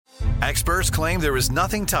Experts claim there is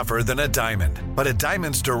nothing tougher than a diamond. But at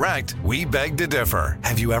Diamonds Direct, we beg to differ.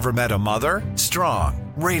 Have you ever met a mother?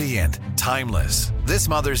 Strong, radiant, timeless. This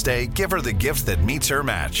Mother's Day, give her the gift that meets her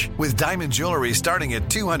match. With diamond jewelry starting at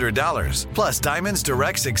 $200. Plus Diamonds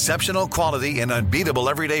Direct's exceptional quality and unbeatable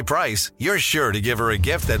everyday price, you're sure to give her a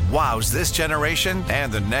gift that wows this generation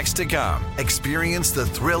and the next to come. Experience the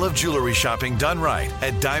thrill of jewelry shopping done right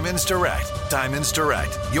at Diamonds Direct. Diamonds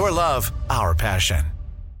Direct. Your love, our passion.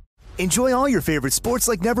 Enjoy all your favorite sports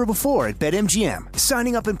like never before at BetMGM.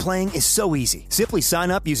 Signing up and playing is so easy. Simply sign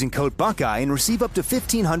up using code Buckeye and receive up to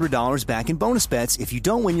 $1,500 back in bonus bets if you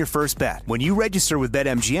don't win your first bet. When you register with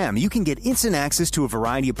BetMGM, you can get instant access to a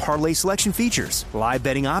variety of parlay selection features, live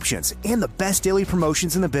betting options, and the best daily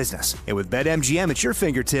promotions in the business. And with BetMGM at your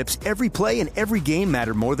fingertips, every play and every game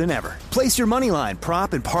matter more than ever. Place your moneyline,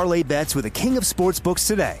 prop, and parlay bets with the king of sportsbooks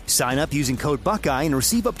today. Sign up using code Buckeye and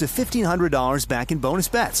receive up to $1,500 back in bonus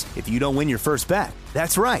bets if you don't win your first bet.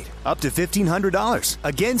 That's right, up to $1,500.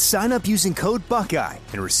 Again, sign up using code Buckeye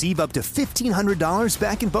and receive up to $1,500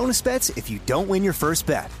 back in bonus bets if you don't win your first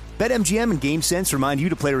bet. BetMGM and GameSense remind you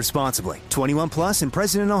to play responsibly. 21 plus and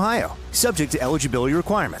present in Ohio. Subject to eligibility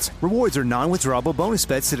requirements. Rewards are non-withdrawable bonus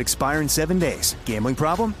bets that expire in 7 days. Gambling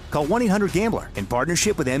problem? Call 1-800-GAMBLER in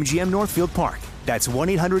partnership with MGM Northfield Park. That's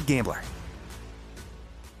 1-800-GAMBLER.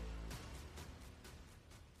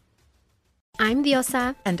 I'm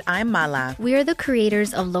Diosa. And I'm Mala. We are the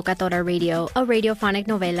creators of Locatora Radio, a radiophonic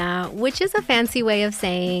novela, which is a fancy way of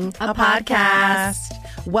saying a podcast.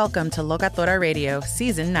 Welcome to Locatora Radio,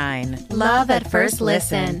 Season 9. Love at first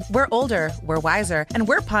listen. We're older, we're wiser, and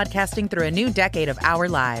we're podcasting through a new decade of our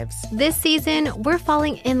lives. This season, we're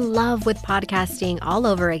falling in love with podcasting all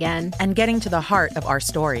over again. And getting to the heart of our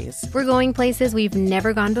stories. We're going places we've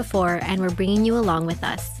never gone before, and we're bringing you along with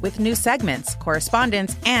us. With new segments,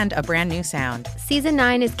 correspondence, and a brand new sound. Season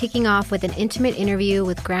 9 is kicking off with an intimate interview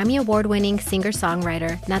with Grammy Award-winning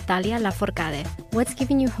singer-songwriter Natalia Lafourcade. What's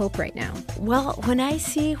giving you hope right now? Well, when I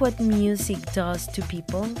see what music does to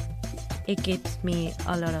people, it gives me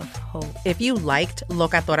a lot of hope. If you liked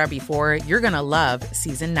Locatora before, you're going to love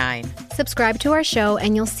Season 9. Subscribe to our show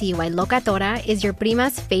and you'll see why Locatora is your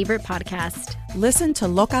prima's favorite podcast. Listen to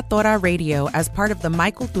Locatora Radio as part of the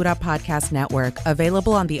My Cultura Podcast Network,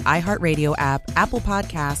 available on the iHeartRadio app, Apple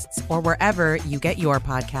Podcasts, or wherever you get your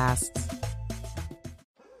podcasts.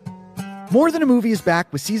 More Than a Movie is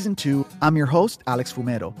back with Season 2. I'm your host, Alex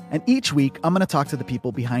Fumero, and each week I'm going to talk to the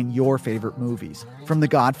people behind your favorite movies. From The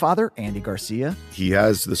Godfather, Andy Garcia. He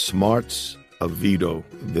has the smarts of Vito,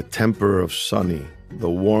 the temper of Sonny, the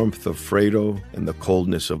warmth of Fredo, and the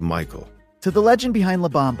coldness of Michael. To the legend behind La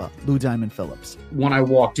Bamba, Lou Diamond Phillips. When I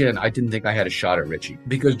walked in, I didn't think I had a shot at Richie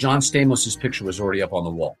because John Stamos' picture was already up on the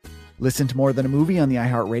wall. Listen to More Than a Movie on the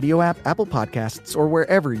iHeartRadio app, Apple Podcasts, or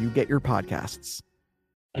wherever you get your podcasts.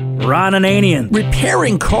 Ron Ananian.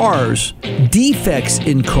 Repairing cars, defects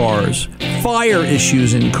in cars, fire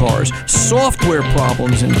issues in cars, software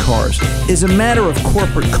problems in cars is a matter of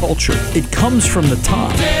corporate culture. It comes from the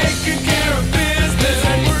top.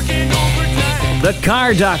 The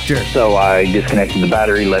Car Doctor. So I disconnected the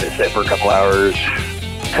battery, let it sit for a couple hours,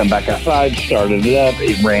 come back outside, started it up,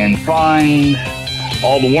 it ran fine.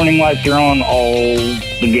 All the warning lights are on, all the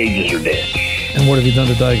gauges are dead. And what have you done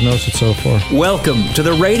to diagnose it so far? Welcome to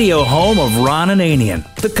the radio home of Ron Ananian,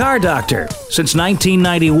 the Car Doctor. Since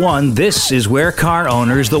 1991, this is where car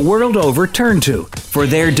owners the world over turn to for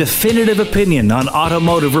their definitive opinion on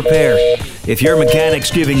automotive repair. If your mechanic's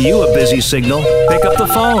giving you a busy signal, pick up the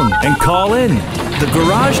phone and call in. The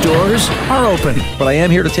garage doors are open. But I am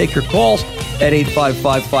here to take your calls at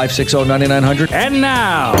 855-560-9900. And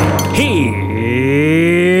now,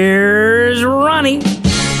 here's Ronnie.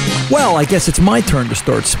 Well, I guess it's my turn to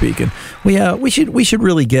start speaking. We should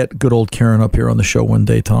really get good old Karen up here on the show one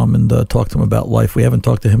day, Tom, and talk to him about life. We haven't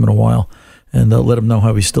talked to him in a while, and let him know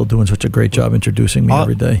how he's still doing such a great job introducing me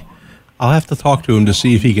every day. I'll have to talk to him to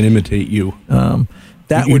see if he can imitate you.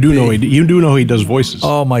 You do know he does voices.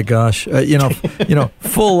 Oh my gosh!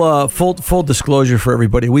 Full disclosure for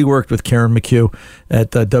everybody. We worked with Karen McHugh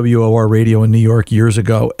at WOR Radio in New York years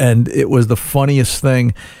ago, and it was the funniest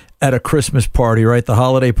thing. At a Christmas party, right, the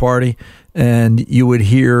holiday party, and you would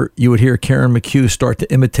hear Karen McHugh start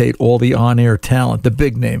to imitate all the on-air talent, the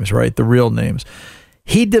big names, right, the real names.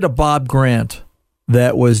 He did a Bob Grant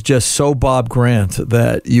that was just so Bob Grant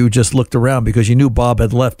that you just looked around because you knew Bob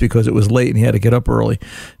had left because it was late and he had to get up early,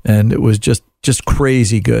 and it was just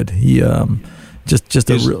crazy good. He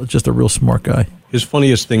just a real smart guy. His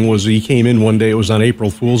funniest thing was he came in one day. It was on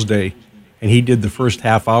April Fool's Day, and he did the first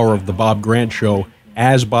half hour of the Bob Grant show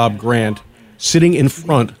as Bob Grant, sitting in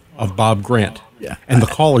front of Bob Grant. Yeah. And the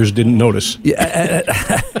callers didn't notice.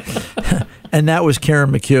 Yeah. And that was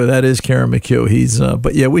Karen McHugh. That is Karen McHugh. He's,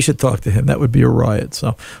 but yeah, we should talk to him. That would be a riot.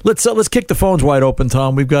 So let's kick the phones wide open,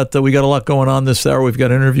 Tom. We got a lot going on this hour. We've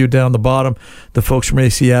got an interview down the bottom. The folks from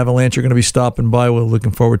AC Avalanche are going to be stopping by. We're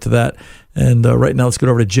looking forward to that. And right now, let's get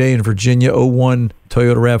over to Jay in Virginia. 01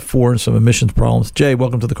 Toyota RAV4 and some emissions problems. Jay,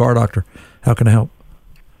 welcome to the Car Doctor. How can I help?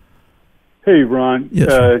 Hey, Ron.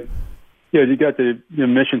 Yes, you got the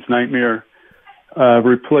emissions nightmare.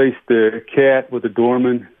 Replaced the CAT with the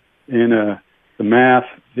Dorman and the MAF,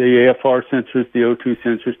 the AFR sensors, the O2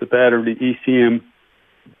 sensors, the battery, the ECM.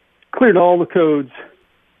 Cleared all the codes,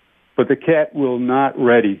 but the CAT will not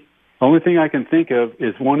ready. Only thing I can think of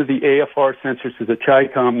is one of the AFR sensors is a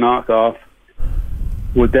Chicom knockoff.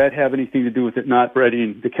 Would that have anything to do with it not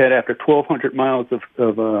readying the CAT after 1,200 miles of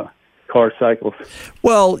car cycles?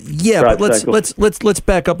 Well, yeah, but let's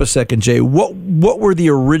back up a second, Jay. What were the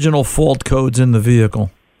original fault codes in the vehicle?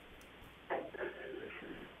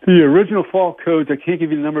 The original fault codes, I can't give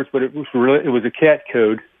you the numbers, but it was a CAT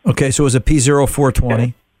code. Okay, so it was a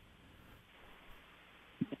P0420.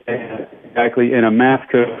 Exactly, and a MAF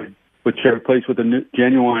code, which I replaced with a new,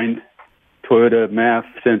 genuine Toyota MAF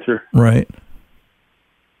sensor. Right.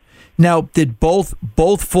 Now, did both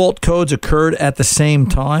fault codes occurred at the same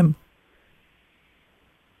time?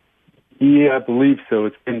 Yeah, I believe so.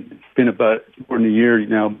 It's been about more than a year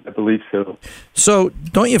now. I believe so. So,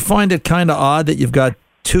 don't you find it kind of odd that you've got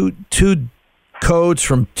two codes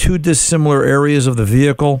from two dissimilar areas of the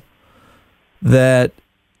vehicle that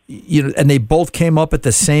and they both came up at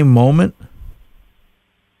the same moment?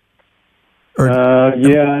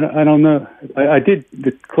 Yeah, I don't know. I did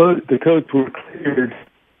the codes were cleared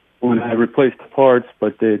when I replaced the parts,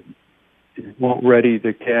 but they won't ready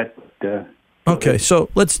the CAT. Okay, so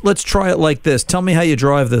let's try it like this. Tell me how you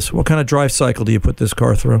drive this. What kind of drive cycle do you put this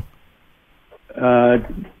car through?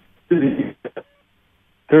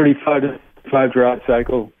 35 to 65 drive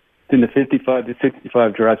cycle, then the 55 to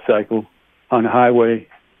 65 drive cycle on the highway,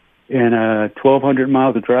 and 1,200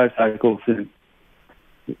 miles of drive cycles, and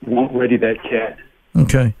won't ready that CAT.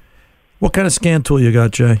 Okay. What kind of scan tool you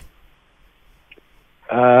got, Jay?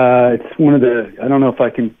 It's one of the, I don't know if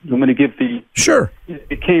I'm going to give the... Sure.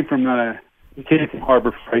 It came from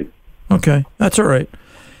Harbor Freight. Okay, that's all right.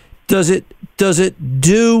 Does it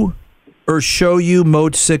do or show you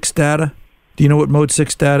Mode 6 data? Do you know what Mode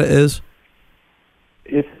 6 data is?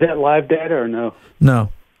 Is that live data or no?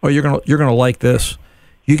 No. Oh, you're gonna like this.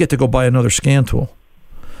 You get to go buy another scan tool.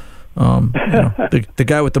 The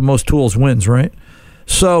guy with the most tools wins, right?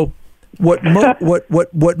 So, what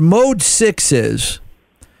Mode 6 is?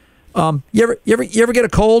 You ever get a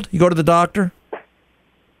cold? You go to the doctor.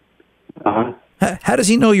 How does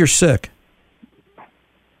he know you're sick?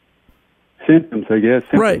 Symptoms, I guess.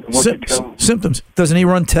 Right. Symptoms. Doesn't he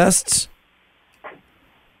run tests?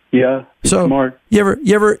 Yeah. So smart. You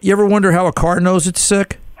ever wonder how a car knows it's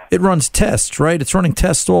sick? It runs tests, right? It's running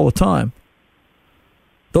tests all the time.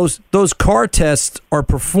 Those car tests are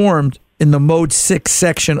performed in the Mode 6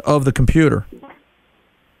 section of the computer.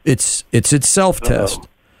 It's its self-test.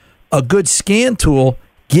 A good scan tool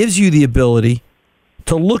gives you the ability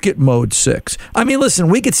to look at Mode 6. I mean, listen,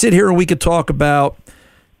 we could sit here and we could talk about,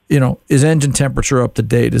 is engine temperature up to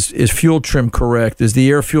date? Is fuel trim correct? Is the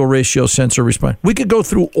air-fuel ratio sensor respond? We could go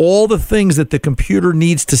through all the things that the computer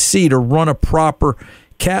needs to see to run a proper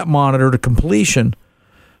CAT monitor to completion.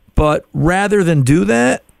 But rather than do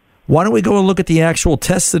that, why don't we go and look at the actual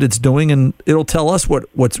tests that it's doing, and it'll tell us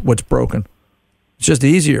what's broken. It's just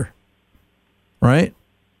easier, right?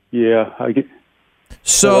 Yeah, I get.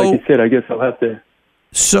 So, like you said, I guess I'll have to.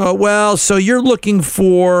 So you're looking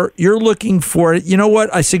for it. You know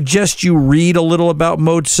what? I suggest you read a little about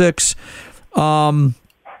Mode 6. You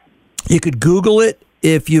could Google it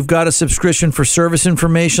if you've got a subscription for service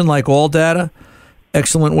information like All Data.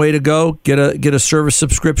 Excellent way to go. Get a service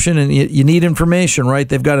subscription, and you need information, right?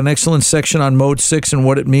 They've got an excellent section on Mode 6 and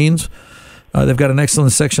what it means. They've got an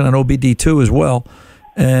excellent section on OBD2 as well,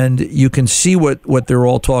 and you can see what they're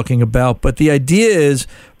all talking about. But the idea is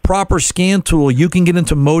proper scan tool. You can get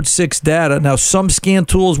into Mode 6 data. Now, some scan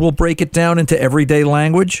tools will break it down into everyday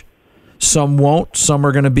language. Some won't. Some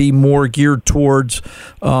are going to be more geared towards,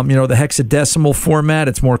 the hexadecimal format.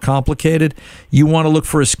 It's more complicated. You want to look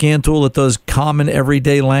for a scan tool that does common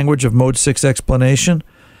everyday language of Mode 6 explanation.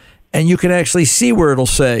 And you can actually see where it'll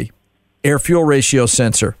say, air-fuel ratio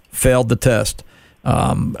sensor, failed the test.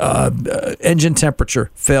 Engine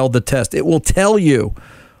temperature, failed the test. It will tell you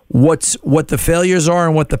what the failures are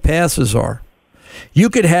and what the passes are.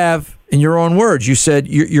 You could have, in your own words, you said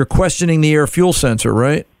you're questioning the air-fuel sensor,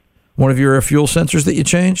 right? One of your air fuel sensors that you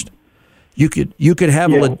changed, You could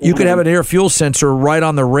have an air fuel sensor right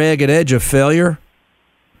on the ragged edge of failure,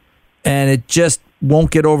 and it just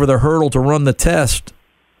won't get over the hurdle to run the test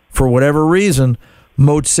for whatever reason.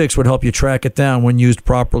 Mode 6 would help you track it down when used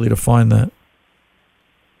properly to find that.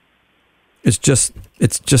 It's just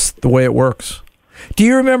the way it works. Do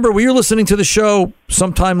you remember, we were listening to the show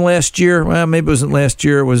sometime last year? Well, maybe it wasn't last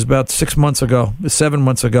year. It was about 7 months ago.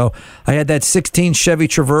 I had that 16 Chevy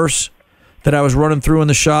Traverse that I was running through in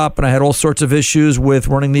the shop, and I had all sorts of issues with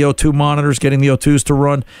running the O2 monitors, getting the O2s to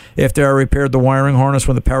run after I repaired the wiring harness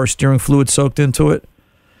when the power steering fluid soaked into it.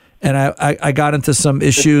 And I got into some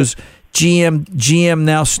issues.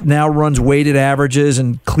 GM now runs weighted averages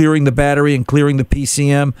and clearing the battery and clearing the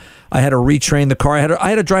PCM. I had to retrain the car. I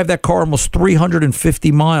had to drive that car almost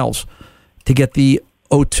 350 miles to get the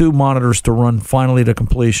O2 monitors to run finally to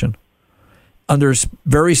completion under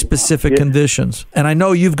very specific conditions. And I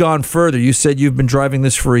know you've gone further. You said you've been driving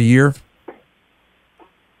this for a year.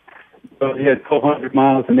 Well, yeah, 1,200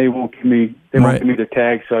 miles, and they won't give me the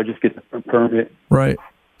tag, so I just get the permit. Right.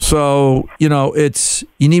 So, you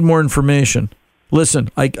need more information. Listen,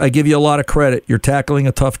 I give you a lot of credit. You're tackling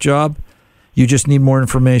a tough job. You just need more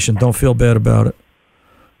information. Don't feel bad about it.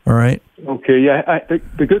 All right? Okay, yeah.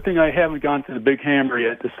 The good thing I haven't gone to the big hammer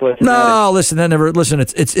yet. Listen,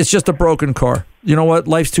 it's just a broken car. You know what?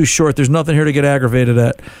 Life's too short. There's nothing here to get aggravated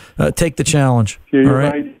at. Take the challenge. Yeah, you're all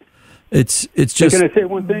right. It's just... Can I say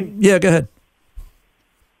one thing? Yeah, go ahead.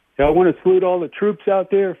 Yeah, I want to salute all the troops out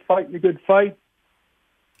there fighting a good fight.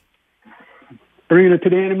 Bringing it to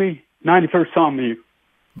the enemy. 91st Psalm to you.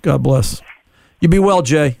 God bless. You be well,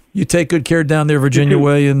 Jay. You take good care down there, Virginia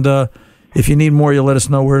way, and if you need more, you let us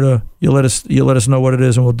know you let us know what it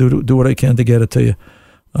is, and we'll do what I can to get it to you.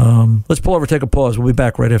 Let's pull over, take a pause. We'll be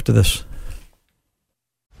back right after this.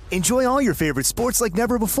 Enjoy all your favorite sports like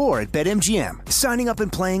never before at BetMGM. Signing up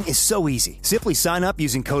and playing is so easy. Simply sign up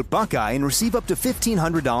using code Buckeye and receive up to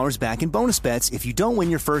 $1,500 back in bonus bets if you don't win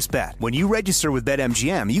your first bet. When you register with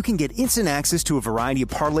BetMGM, you can get instant access to a variety of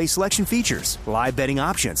parlay selection features, live betting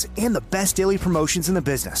options, and the best daily promotions in the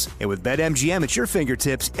business. And with BetMGM at your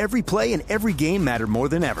fingertips, every play and every game matter more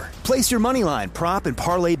than ever. Place your moneyline, prop, and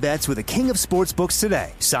parlay bets with the king of sportsbooks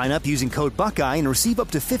today. Sign up using code Buckeye and receive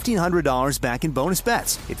up to $1,500 back in bonus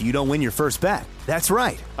bets if you don't win your first bet. That's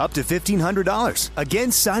right, up to $1,500.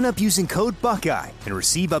 Again, sign up using code Buckeye and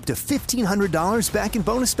receive up to $1,500 back in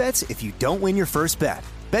bonus bets if you don't win your first bet.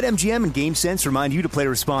 BetMGM and GameSense remind you to play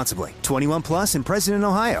responsibly. 21 plus and present in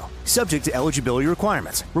Ohio. Subject to eligibility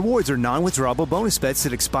requirements. Rewards are non-withdrawable bonus bets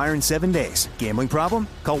that expire in 7 days. Gambling problem?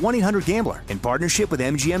 Call 1-800-GAMBLER in partnership with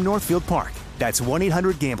MGM Northfield Park. That's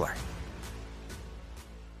 1-800-GAMBLER.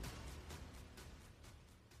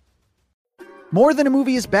 More Than a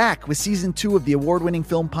Movie is back with Season 2 of the award-winning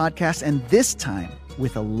film podcast, and this time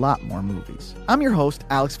with a lot more movies. I'm your host,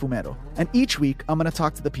 Alex Fumero, and each week I'm going to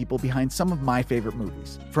talk to the people behind some of my favorite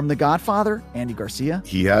movies. From The Godfather, Andy Garcia.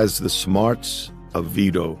 He has the smarts of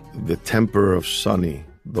Vito, the temper of Sonny,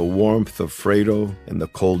 the warmth of Fredo, and the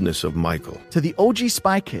coldness of Michael. To the OG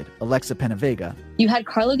Spy Kid, Alexa Penavega. You had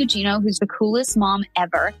Carla Gugino, who's the coolest mom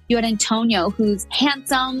ever. You had Antonio, who's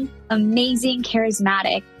handsome, amazing,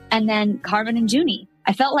 charismatic. And then Carmen and Junie.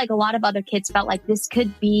 I felt like a lot of other kids felt like this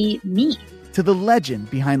could be me. To the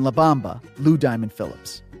legend behind La Bamba, Lou Diamond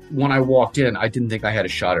Phillips. When I walked in, I didn't think I had a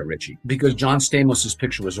shot at Richie because John Stamos'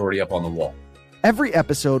 picture was already up on the wall. Every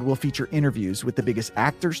episode will feature interviews with the biggest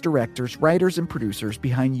actors, directors, writers, and producers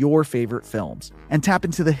behind your favorite films and tap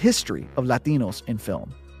into the history of Latinos in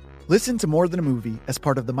film. Listen to More Than a Movie as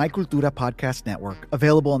part of the My Cultura Podcast Network,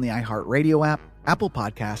 available on the iHeartRadio app, Apple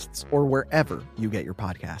Podcasts, or wherever you get your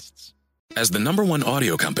podcasts. As the #1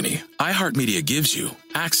 audio company, iHeartMedia gives you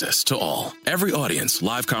access to all. Every audience,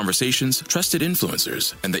 live conversations, trusted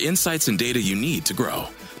influencers, and the insights and data you need to grow.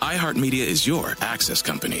 iHeartMedia is your access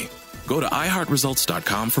company. Go to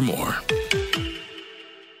iHeartResults.com for more.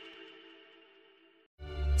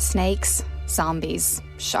 Snakes, zombies,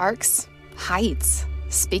 sharks, heights.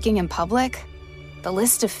 Speaking in public, the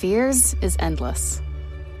list of fears is endless.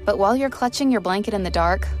 But while you're clutching your blanket in the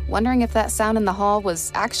dark, wondering if that sound in the hall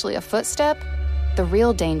was actually a footstep, the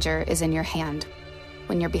real danger is in your hand,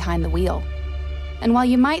 when you're behind the wheel. And while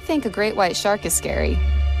you might think a great white shark is scary,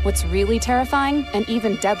 what's really terrifying and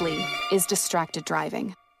even deadly is distracted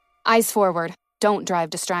driving. Eyes forward, don't drive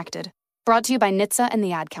distracted. Brought to you by NHTSA and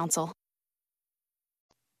the Ad Council.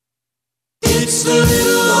 It's the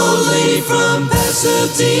little old lady from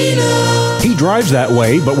Pasadena. He drives that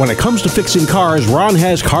way, but when it comes to fixing cars, Ron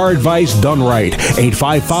has car advice done right.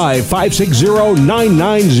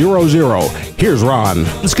 855-560-9900. Here's Ron.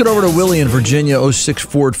 Let's get over to Willie in Virginia, 06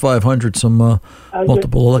 Ford 500, some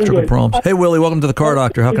multiple electrical problems. Hey, Willie, welcome to the Car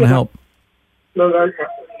Doctor. How can I help? My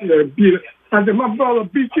brother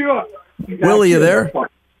beat you up. Willie, you there?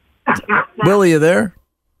 Willie, you there?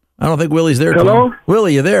 I don't think Willie's there. Hello? Tom.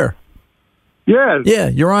 Willie, you there? Yes. Yeah,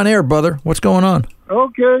 you're on air, brother. What's going on?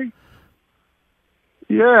 Okay.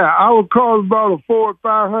 Yeah, I was calling about a Ford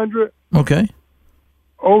 500. Okay.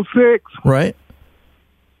 06. Right.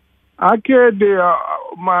 I carried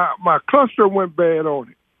my cluster went bad on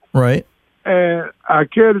it. Right. And I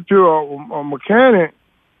carried it to a mechanic,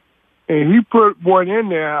 and he put one in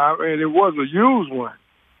there, and it was a used one.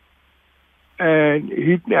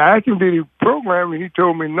 And I asked him, did he program it? He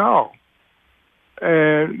told me no.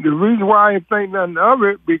 And the reason why I didn't think nothing of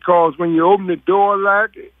it, because when you open the door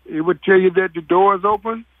lock, it would tell you that the door is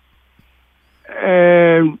open.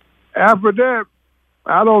 And after that,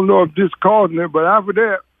 I don't know if this causing it, but after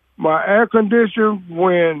that, my air conditioner,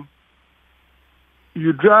 when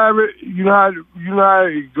you drive it, you know how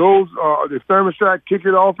it goes, the thermostat kick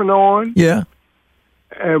it off and on? Yeah.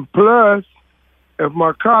 And plus, if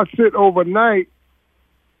my car sit overnight,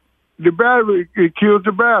 the battery, it kills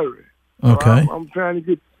the battery. Okay. So I'm trying to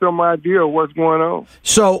get some idea of what's going on.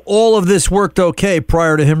 So all of this worked okay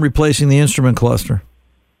prior to him replacing the instrument cluster?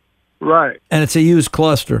 Right. And it's a used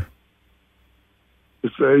cluster?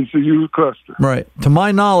 It's a used cluster. Right. To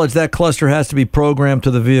my knowledge, that cluster has to be programmed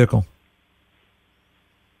to the vehicle.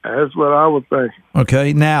 That's what I was thinking.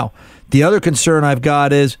 Okay. Now, the other concern I've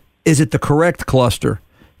got is it the correct cluster?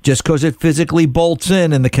 Just because it physically bolts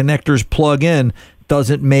in and the connectors plug in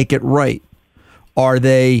doesn't make it right. Are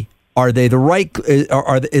they the right?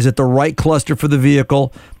 Is it the right cluster for the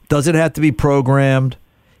vehicle? Does it have to be programmed?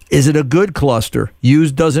 Is it a good cluster?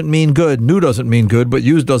 Used doesn't mean good. New doesn't mean good, but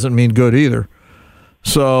used doesn't mean good either.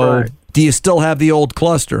 So, right. Do you still have the old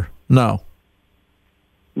cluster? No.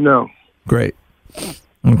 No. Great.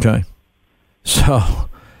 Okay. So,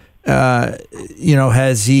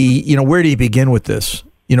 has he? Where do you begin with this?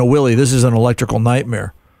 Willie, this is an electrical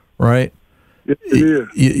nightmare, right? Yes, it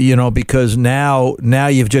is. Because now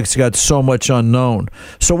you've just got so much unknown.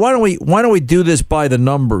 So why don't we do this by the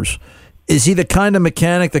numbers? Is he the kind of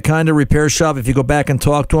mechanic, the kind of repair shop, if you go back and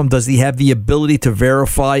talk to him, does he have the ability to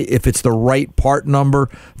verify if it's the right part number,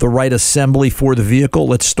 the right assembly for the vehicle?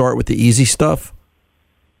 Let's start with the easy stuff.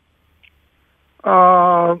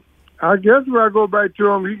 I guess if I go back to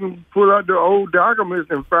him, he can pull out the old documents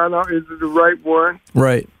and find out is it the right one.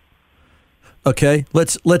 Right. Okay.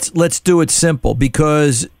 Let's do it simple,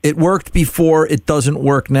 because it worked before. It doesn't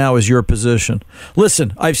work now. Is your position?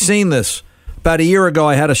 Listen, I've seen this. About a year ago,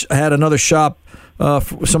 I had another shop. One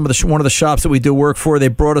of the shops that we do work for. They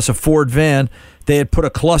brought us a Ford van. They had put a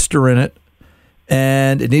cluster in it,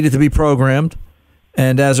 and it needed to be programmed.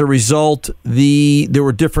 And as a result, there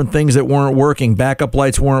were different things that weren't working. Backup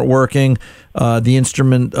lights weren't working. The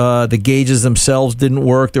instrument, the gauges themselves didn't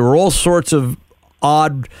work. There were all sorts of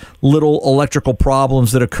odd little electrical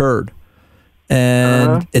problems that occurred.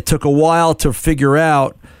 And it took a while to figure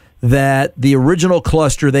out that the original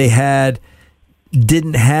cluster they had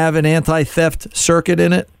didn't have an anti-theft circuit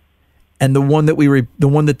in it, and the one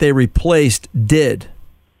that they replaced did.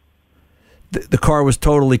 The car was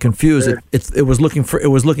totally confused. It was looking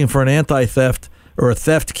for an anti-theft or a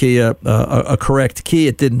theft key, a correct key.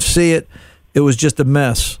 It didn't see it. It was just a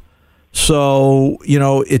mess. So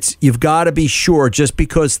you've got to be sure. Just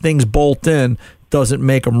because things bolt in doesn't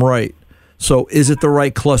make them right. So is it the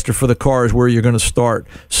right cluster for the car is where you're going to start.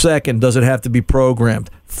 Second, does it have to be programmed?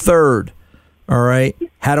 Third, all right,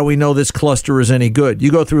 how do we know this cluster is any good?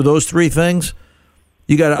 You go through those three things.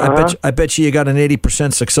 You got. I bet you got an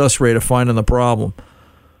 80% success rate of finding the problem.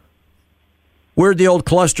 Where'd the old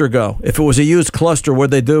cluster go? If it was a used cluster,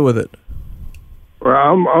 what'd they do with it?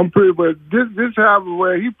 Well, I'm pretty. But this happened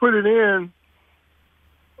where he put it in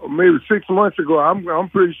maybe 6 months ago. I'm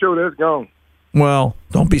pretty sure that's gone. Well,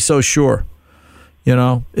 don't be so sure.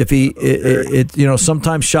 If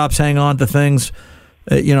sometimes shops hang on to things.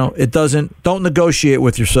 It doesn't. Don't negotiate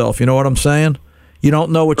with yourself. You know what I'm saying? You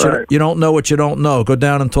don't know what you don't know what you don't know. Go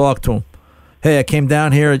down and talk to them. Hey, I came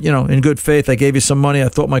down here, in good faith. I gave you some money. I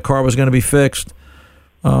thought my car was going to be fixed.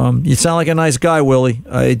 You sound like a nice guy, Willie.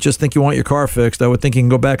 I just think you want your car fixed. I would think you can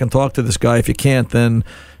go back and talk to this guy. If you can't, then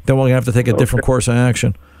we're going to have to take a different course of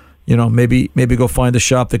action. Maybe go find a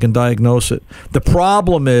shop that can diagnose it. The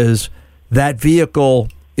problem is that vehicle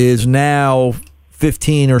is now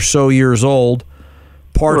 15 or so years old.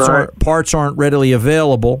 Parts aren't readily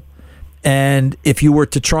available, And if you were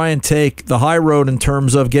to try and take the high road in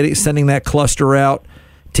terms of sending that cluster out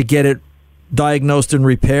to get it diagnosed and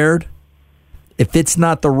repaired, if it's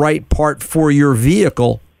not the right part for your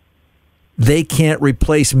vehicle, they can't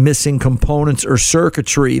replace missing components or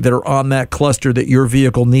circuitry that are on that cluster that your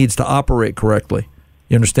vehicle needs to operate correctly.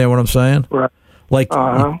 You understand what I'm saying? Right. Like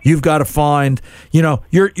you've got to find,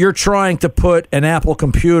 you're trying to put an Apple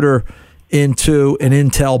computer into an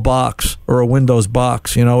Intel box or a Windows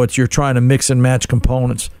box. You're trying to mix and match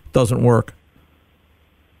components. Doesn't work.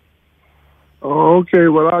 Okay,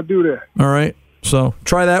 well, I'll do that. All right. So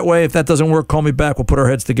try that way. If that doesn't work, call me back. We'll put our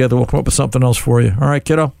heads together. We'll come up with something else for you. All right,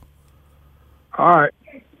 kiddo? All right.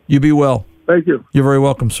 You be well. Thank you. You're very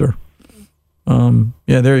welcome, sir.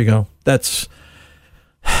 Yeah, there you go. That's,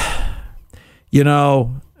 I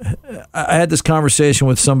had this conversation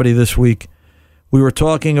with somebody this week. We were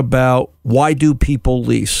talking about why do people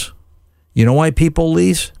lease? You know why people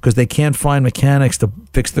lease? Because they can't find mechanics to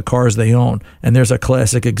fix the cars they own. And there's a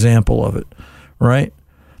classic example of it, right?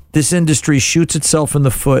 This industry shoots itself in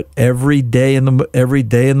the foot every day in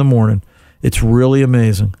the morning. It's really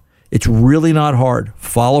amazing. It's really not hard.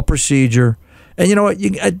 Follow procedure. And you know what?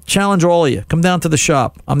 I challenge all of you. Come down to the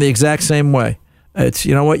shop. I'm the exact same way. It's,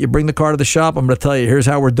 you know what? You bring the car to the shop. I'm going to tell you, here's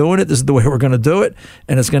how we're doing it. This is the way we're going to do it.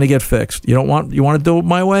 And it's going to get fixed. You want to do it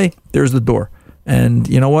my way? There's the door. And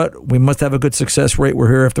you know what? We must have a good success rate. We're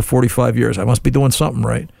here after 45 years. I must be doing something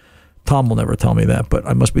right. Tom will never tell me that, but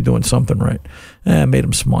I must be doing something right. I made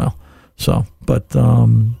him smile. So, but,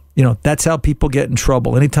 that's how people get in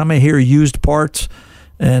trouble. Anytime I hear used parts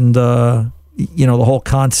and, the whole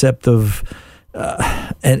concept of,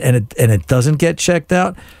 and it doesn't get checked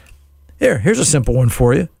out. Here's a simple one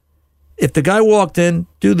for you. If the guy walked in,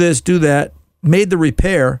 do this, do that, made the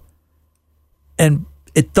repair, and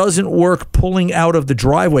it doesn't work pulling out of the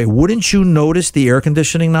driveway, wouldn't you notice the air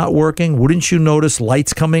conditioning not working? Wouldn't you notice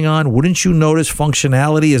lights coming on? Wouldn't you notice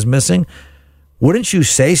functionality is missing? Wouldn't you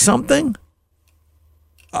say something?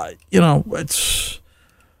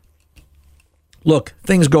 Look,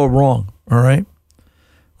 things go wrong, all right?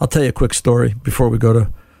 I'll tell you a quick story before we go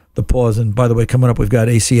to the pause. And by the way, coming up, we've got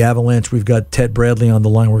AC Avalanche. We've got Ted Bradley on the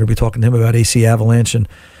line. We're going to be talking to him about AC Avalanche and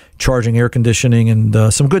charging air conditioning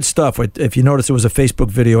and some good stuff. If you notice, it was a Facebook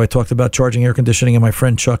video. I talked about charging air conditioning in my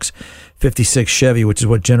friend Chuck's 56 Chevy, which is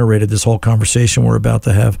what generated this whole conversation we're about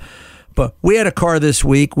to have. But we had a car this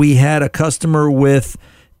week. We had a customer with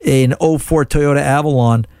an 04 Toyota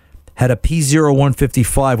Avalon, had a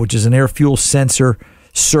P0155, which is an air fuel sensor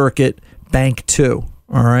circuit, bank 2.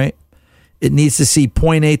 All right. It needs to see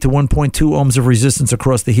 0.8 to 1.2 ohms of resistance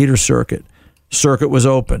across the heater circuit. Circuit was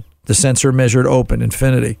open. The sensor measured open,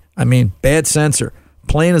 infinity. I mean, bad sensor.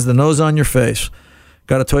 Plain as the nose on your face.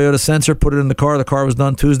 Got a Toyota sensor, put it in the car. The car was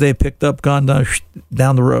done Tuesday, picked up, gone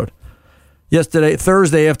down the road.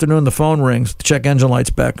 Thursday afternoon, the phone rings. The check engine light's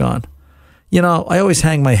back on. I always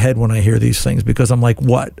hang my head when I hear these things because I'm like,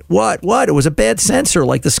 what? It was a bad sensor.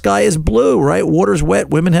 Like the sky is blue, right? Water's wet.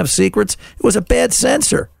 Women have secrets. It was a bad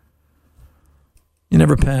sensor. You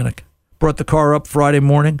never panic. Brought the car up Friday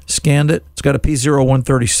morning, scanned it. It's got a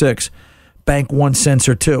P0136, bank 1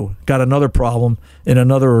 sensor 2. Got another problem in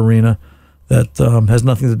another arena that has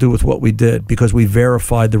nothing to do with what we did because we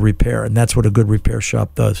verified the repair, and that's what a good repair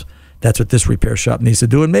shop does. That's what this repair shop needs to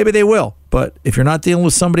do, and maybe they will. But if you're not dealing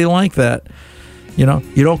with somebody like that, you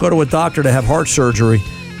don't go to a doctor to have heart surgery,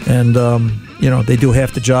 and they do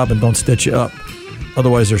half the job and don't stitch you up.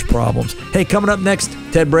 Otherwise, there's problems. Hey, coming up next,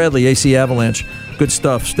 Ted Bradley, AC Avalanche. Good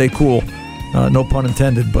stuff. Stay cool. No pun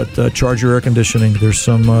intended, but charge your air conditioning. There's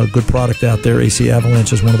some good product out there. AC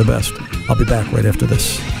Avalanche is one of the best. I'll be back right after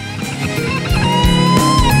this.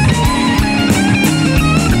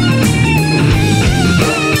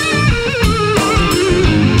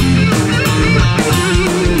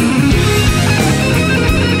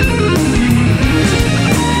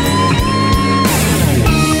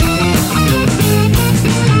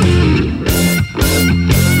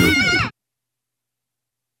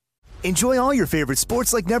 Enjoy all your favorite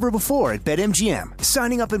sports like never before at BetMGM.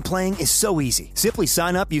 Signing up and playing is so easy. Simply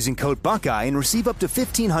sign up using code Buckeye and receive up to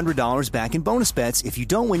 $1,500 back in bonus bets if you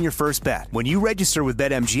don't win your first bet. When you register with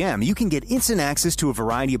BetMGM, you can get instant access to a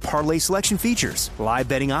variety of parlay selection features, live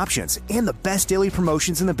betting options, and the best daily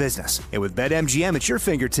promotions in the business. And with BetMGM at your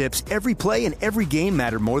fingertips, every play and every game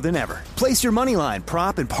matter more than ever. Place your moneyline,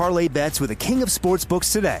 prop, and parlay bets with the king of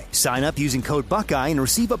sportsbooks today. Sign up using code Buckeye and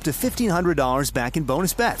receive up to $1,500 back in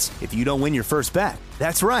bonus bets if you don't win your first bet.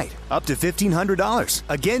 That's right, up to $1,500.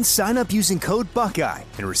 Again, sign up using code Buckeye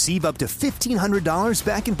and receive up to $1,500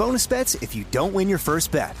 back in bonus bets if you don't win your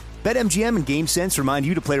first bet. BetMGM and GameSense remind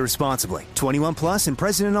you to play responsibly. 21 plus and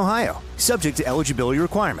present in Ohio. Subject to eligibility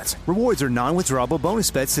requirements. Rewards are non-withdrawable bonus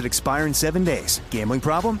bets that expire in 7 days. Gambling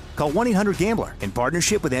problem? Call 1-800-GAMBLER in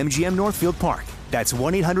partnership with MGM Northfield Park. That's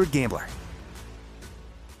 1-800-GAMBLER.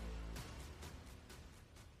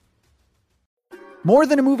 More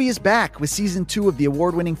Than a Movie is back with season 2 of the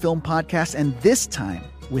award-winning film podcast, and this time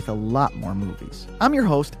with a lot more movies. I'm your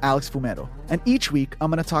host, Alex Fumero, and each week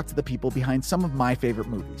I'm going to talk to the people behind some of my favorite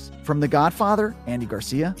movies. From The Godfather, Andy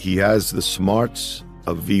Garcia. He has the smarts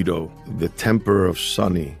of Vito, the temper of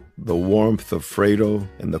Sonny, the warmth of Fredo,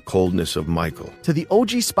 and the coldness of Michael. To the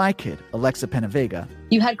OG Spy Kid, Alexa Penavega.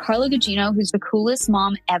 You had Carla Gugino, who's the coolest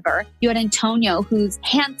mom ever. You had Antonio, who's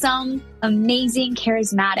handsome, amazing,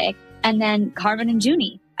 charismatic. And then Carmen and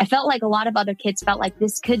Junie. I felt like a lot of other kids felt like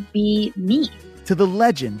this could be me. To the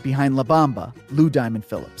legend behind La Bamba, Lou Diamond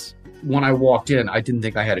Phillips. When I walked in, I didn't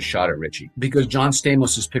think I had a shot at Richie because John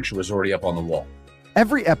Stamos' picture was already up on the wall.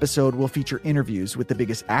 Every episode will feature interviews with the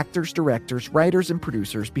biggest actors, directors, writers, and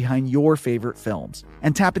producers behind your favorite films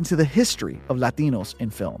and tap into the history of Latinos in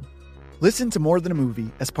film. Listen to More Than a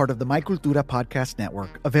Movie as part of the My Cultura Podcast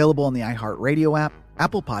Network, available on the iHeartRadio app,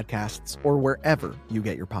 Apple Podcasts, or wherever you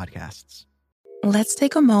get your podcasts. Let's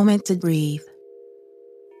take a moment to breathe.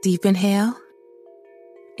 Deep inhale.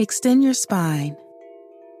 Extend your spine.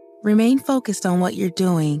 Remain focused on what you're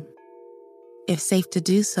doing. If safe to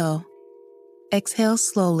do so, exhale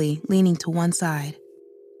slowly, leaning to one side.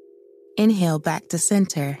 Inhale back to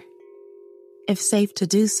center. If safe to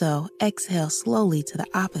do so, exhale slowly to the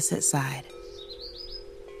opposite side.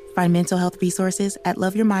 Find mental health resources at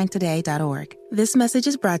loveyourmindtoday.org. This message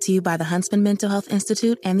is brought to you by the Huntsman Mental Health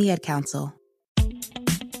Institute and the Ad Council.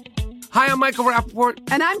 Hi, I'm Michael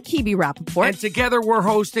Rappaport. And I'm Kibi Rappaport. And together we're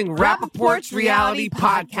hosting Rappaport's Reality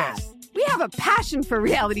Podcast. We have a passion for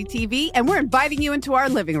reality TV, and we're inviting you into our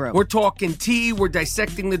living room. We're talking tea, we're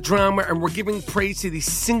dissecting the drama, and we're giving praise to the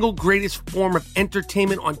single greatest form of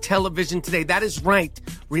entertainment on television today. That is right.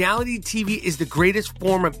 Reality TV is the greatest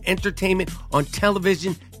form of entertainment on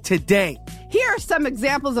television today. Here are some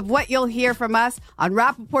examples of what you'll hear from us on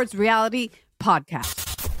Rappaport's Reality Podcast.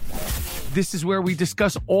 This is where we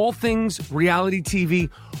discuss all things reality TV,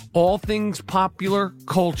 all things popular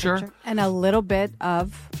culture. And a little bit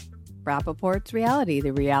of Rappaport's reality,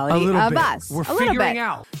 the reality of bit. us. We're figuring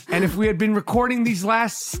out. And if we had been recording these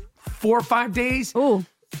last 4 or 5 days,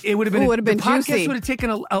 it would have been, the podcast juicy. would have taken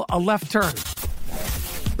a left turn.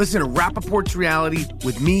 Listen to Rappaport's Reality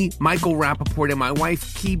with me, Michael Rappaport, and my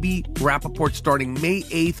wife, Kibi Rappaport, starting May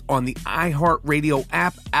 8th on the iHeartRadio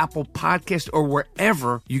app, Apple Podcast, or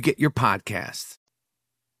wherever you get your podcasts.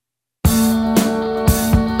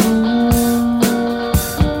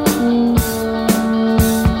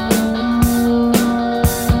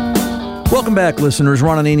 Welcome back, listeners.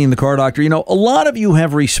 Ron Ananian, the Car Doctor. You know, a lot of you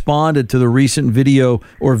have responded to the recent video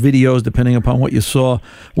or videos, depending upon what you saw,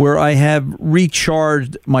 where I have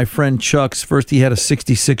recharged my friend Chuck's. First, he had a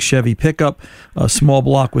 66 Chevy pickup, a small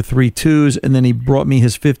block with 3 2s, and then he brought me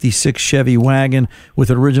his 56 Chevy wagon with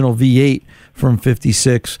an original V8 from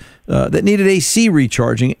 56 that needed AC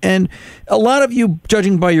recharging. And a lot of you,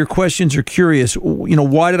 judging by your questions, are curious, you know,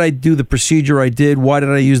 why did I do the procedure I did? Why did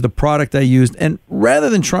I use the product I used? And rather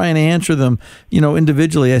than try and answer them, you know,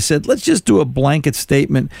 individually, I said, let's just do a blanket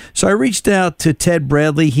statement. So I reached out to Ted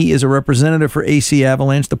Bradley. He is a representative for AC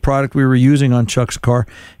Avalanche, the product we were using on Chuck's car,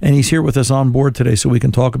 and he's here with us on board today so we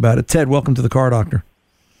can talk about it. Ted, welcome to the Car Doctor.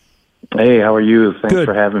 Hey, how are you? Thanks Good.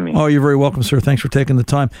 for having me. Oh, you're very welcome, sir. Thanks for taking the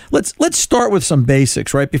time. Let's start with some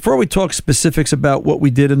basics, right? Before we talk specifics about what we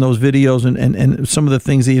did in those videos and some of the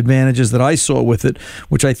things, the advantages that I saw with it,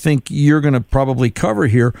 which I think you're going to probably cover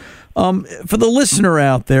here. For the listener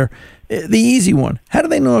out there, the easy one, how do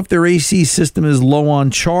they know if their AC system is low on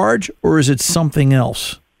charge or is it something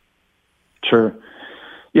else? Sure.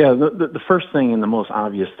 Yeah, the first thing and the most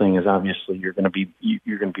obvious thing is obviously you're going to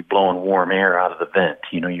be blowing warm air out of the vent.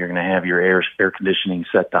 You know, you're going to have your air conditioning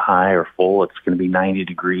set to high or full. It's going to be 90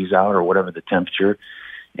 degrees out or whatever the temperature,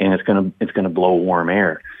 and it's going to blow warm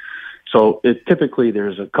air. So typically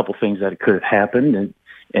there's a couple things that could have happened,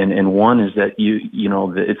 and one is that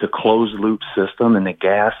it's a closed loop system, and the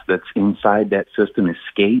gas that's inside that system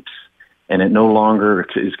escapes, and it no longer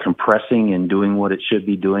is compressing and doing what it should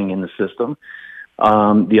be doing in the system.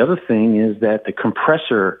 The other thing is that the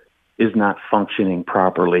compressor is not functioning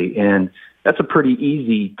properly, and that's a pretty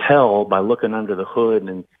easy tell by looking under the hood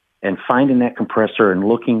and finding that compressor and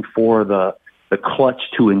looking for the clutch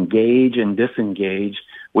to engage and disengage,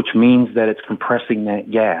 which means that it's compressing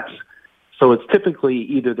that gas. So it's typically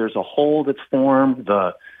either there's a hole that's formed,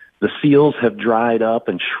 the the seals have dried up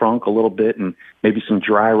and shrunk a little bit, and maybe some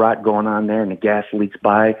dry rot going on there, and the gas leaks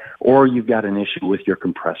by, or you've got an issue with your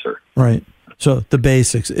compressor. Right. So the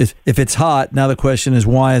basics. If it's hot, now the question is,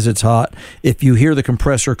 why is it hot? If you hear the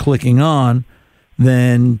compressor clicking on,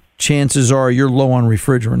 then chances are you're low on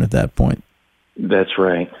refrigerant at that point. That's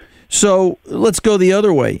right. So let's go the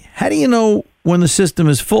other way. How do you know when the system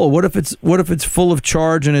is full? What if it's full of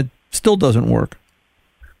charge and it still doesn't work?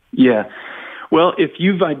 Yeah. Well, if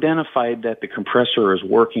you've identified that the compressor is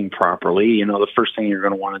working properly, the first thing you're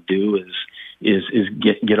going to want to do is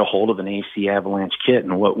get a hold of an AC avalanche kit.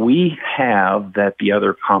 And what we have that the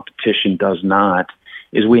other competition does not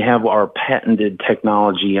is we have our patented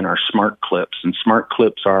technology in our smart clips. And smart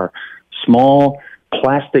clips are small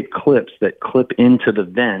plastic clips that clip into the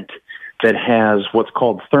vent that has what's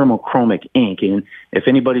called thermochromic ink. And if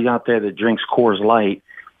anybody out there that drinks Coors Light,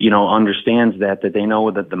 understands that they know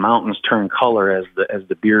that the mountains turn color as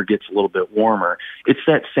the beer gets a little bit warmer. It's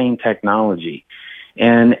that same technology.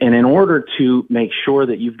 And in order to make sure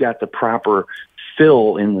that you've got the proper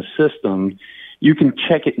fill in the system, you can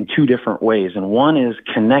check it in two different ways. And one is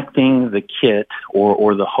connecting the kit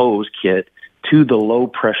or the hose kit to the low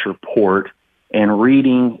pressure port and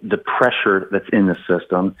reading the pressure that's in the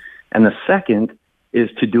system. And the second is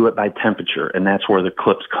to do it by temperature, and that's where the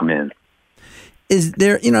clips come in. Is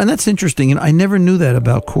there, and that's interesting. And I never knew that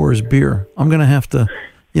about Coors beer. I'm going to have to,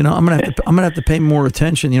 I'm going to have to pay more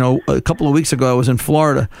attention. A couple of weeks ago I was in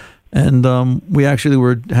Florida, and we actually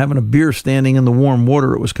were having a beer standing in the warm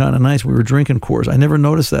water. It was kind of nice. We were drinking Coors. I never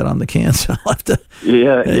noticed that on the can. So I'll have to.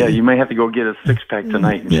 Yeah. You may have to go get a 6-pack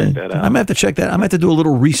tonight and check that out. I might have to check that. I might have to do a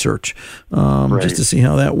little research just to see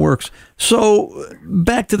how that works. So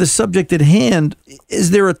back to the subject at hand.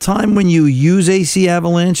 Is there a time when you use AC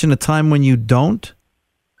Avalanche and a time when you don't?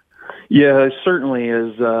 Yeah, it certainly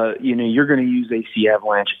is. You're going to use AC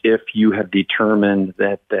Avalanche if you have determined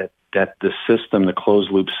that the system, the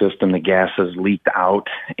closed loop system, the gas has leaked out,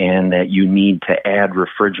 and that you need to add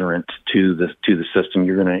refrigerant to the system.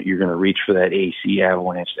 You're gonna reach for that AC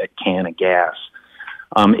Avalanche, that can of gas.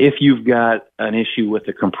 If you've got an issue with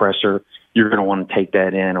the compressor, you're going to want to take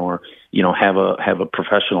that in, or have a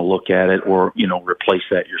professional look at it, or replace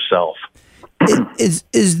that yourself.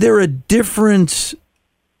 Is there a difference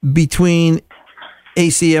between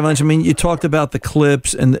AC Avalanche? I mean, you talked about the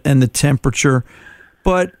clips and the temperature,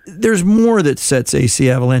 but there's more that sets AC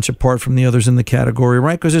Avalanche apart from the others in the category,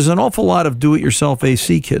 right? Because there's an awful lot of do-it-yourself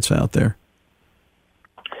AC kits out there.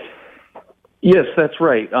 Yes, that's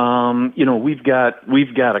right. We've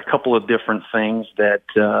got a couple of different things that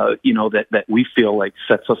that we feel like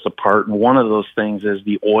sets us apart, and one of those things is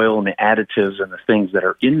the oil and the additives and the things that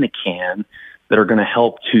are in the can that are going to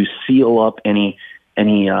help to seal up any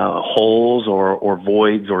holes or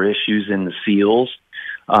voids or issues in the seals.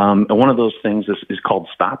 And one of those things is called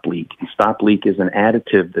stop leak. And stop leak is an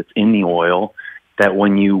additive that's in the oil that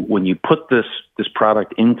when you put this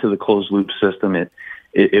product into the closed loop system,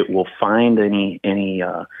 it will find any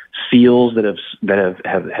seals that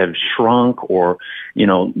have shrunk or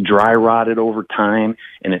dry rotted over time,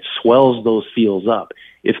 and it swells those seals up.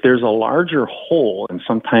 If there's a larger hole, and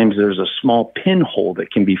sometimes there's a small pinhole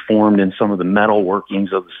that can be formed in some of the metal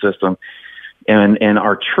workings of the system, and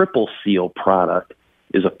our triple seal product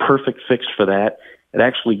is a perfect fix for that. It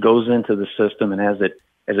actually goes into the system, and as it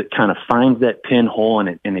kind of finds that pinhole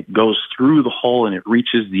and it goes through the hole and it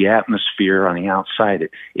reaches the atmosphere on the outside,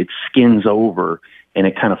 it skins over and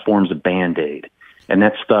it kind of forms a Band-Aid. And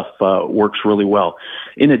that stuff works really well.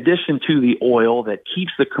 In addition to the oil that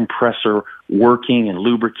keeps the compressor working and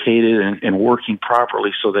lubricated and working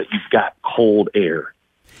properly so that you've got cold air.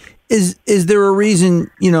 Is there a reason,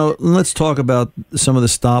 let's talk about some of the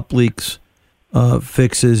stop leaks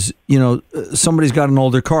fixes. Somebody's got an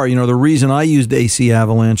older car. The reason I used AC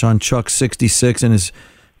Avalanche on Chuck's 66 and his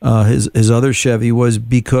other Chevy was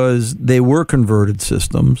because they were converted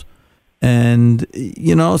systems. And,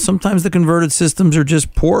 sometimes the converted systems are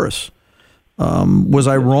just porous. Was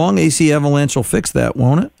I wrong? AC Avalanche will fix that,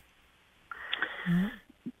 won't it?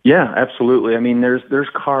 Yeah, absolutely. I mean, there's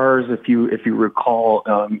cars, if you recall,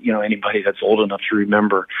 anybody that's old enough to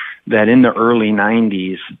remember that in the early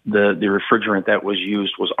 90s, the refrigerant that was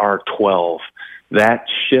used was R12. That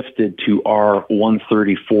shifted to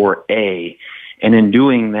R134A. And in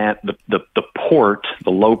doing that, the port, the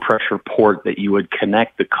low pressure port that you would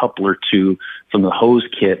connect the coupler to from the hose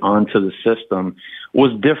kit onto the system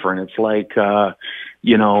was different. It's like,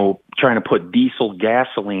 trying to put diesel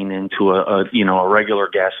gasoline into a regular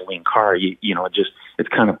gasoline car. It's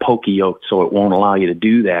kind of pokey yoked, so it won't allow you to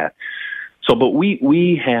do that. So, but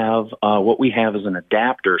we have what we have is an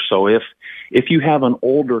adapter. So if you have an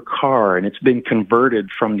older car and it's been converted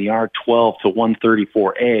from the R12 to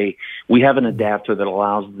 134A, we have an adapter that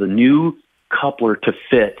allows the new coupler to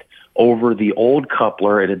fit over the old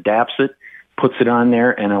coupler. It adapts it, puts it on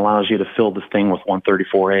there, and allows you to fill the thing with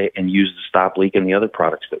 134A and use the stop leak and the other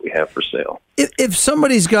products that we have for sale. If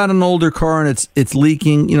somebody's got an older car and it's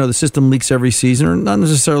leaking, the system leaks every season, or not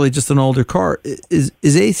necessarily just an older car, is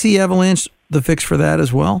AC Avalanche the fix for that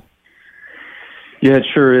as well? Yeah, it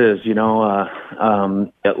sure is.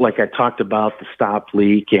 Like I talked about the stop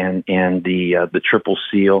leak and the triple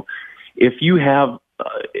seal. If you have,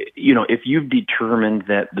 if you've determined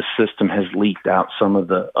that the system has leaked out some of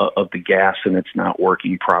the gas and it's not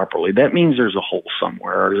working properly, that means there's a hole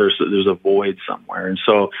somewhere, or there's a void somewhere, and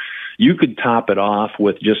so you could top it off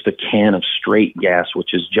with just a can of straight gas,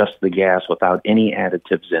 which is just the gas without any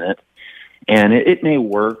additives in it, and it may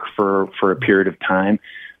work for a period of time.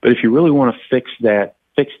 But if you really want to fix that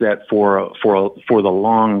for the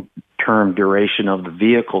long term duration of the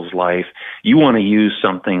vehicle's life, you want to use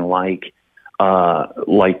something like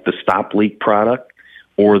the stop leak product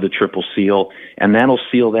or the triple seal, and that'll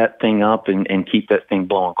seal that thing up and keep that thing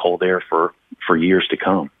blowing cold air for years to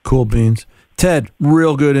come. Cool beans. Ted,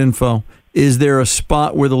 real good info. Is there a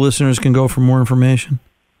spot where the listeners can go for more information?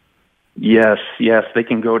 Yes, they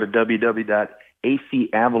can go to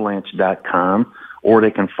www.acavalanche.com, or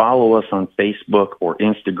they can follow us on Facebook or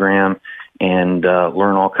Instagram and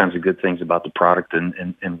learn all kinds of good things about the product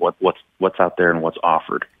and what's out there and what's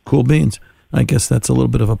offered. Cool beans. I guess that's a little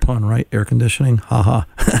bit of a pun, right? Air conditioning, haha.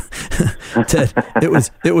 Ted,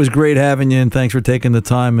 it was great having you, and thanks for taking the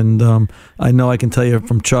time. And I know I can tell you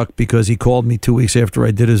from Chuck, because he called me 2 weeks after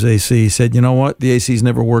I did his AC. He said, "You know what? The AC's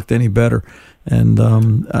never worked any better." And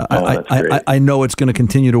I know it's going to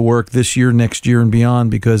continue to work this year, next year, and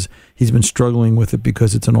beyond, because he's been struggling with it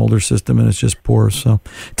because it's an older system and it's just poor. So,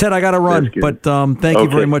 Ted, I got to run, but thank you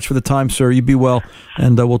very much for the time, sir. You be well,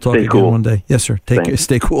 and we'll talk again one day. Yes, sir. Take care.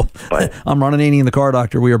 Stay cool. Bye. I'm Ron Ananian, the Car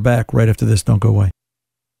Doctor. We are back right after this. Don't go away.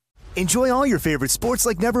 Enjoy all your favorite sports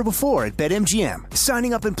like never before at BetMGM.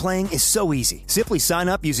 Signing up and playing is so easy. Simply sign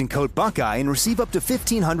up using code Buckeye and receive up to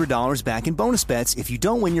 $1,500 back in bonus bets if you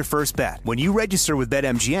don't win your first bet. When you register with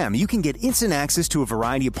BetMGM, you can get instant access to a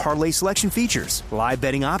variety of parlay selection features, live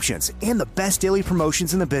betting options, and the best daily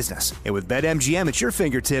promotions in the business. And with BetMGM at your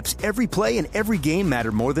fingertips, every play and every game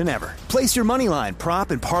matter more than ever. Place your moneyline,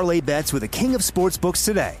 prop, and parlay bets with the king of sportsbooks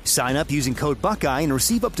today. Sign up using code Buckeye and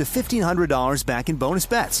receive up to $1,500 back in bonus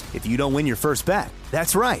bets if you don't win your first bet.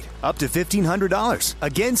 That's right, up to $1,500.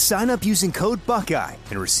 Again, sign up using code Buckeye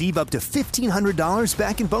and receive up to $1,500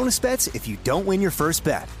 back in bonus bets if you don't win your first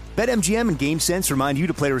bet. BetMGM and GameSense remind you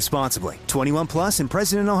to play responsibly. 21 plus and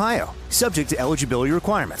present in Ohio. Subject to eligibility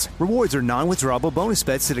requirements. Rewards are non-withdrawable bonus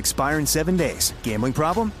bets that expire in 7 days. Gambling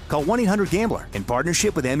problem? Call 1-800-GAMBLER in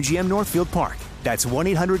partnership with MGM Northfield Park. That's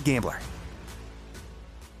 1-800-GAMBLER.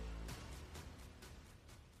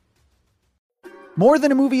 More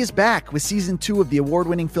Than a Movie is back with Season 2 of the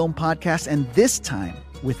award-winning film podcast, and this time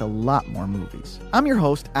with a lot more movies. I'm your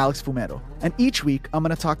host, Alex Fumero, and each week I'm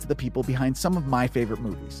going to talk to the people behind some of my favorite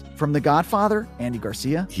movies. From The Godfather, Andy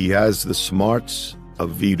Garcia. He has the smarts of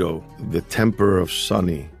Vito, the temper of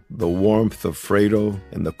Sonny, the warmth of Fredo,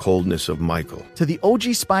 and the coldness of Michael. To the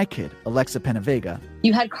OG Spy Kid, Alexa Penavega.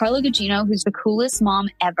 You had Carla Gugino, who's the coolest mom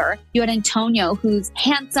ever. You had Antonio, who's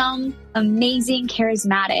handsome, amazing,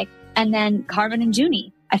 charismatic. And then Carmen and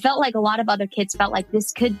Junie. I felt like a lot of other kids felt like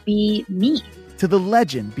this could be me. To the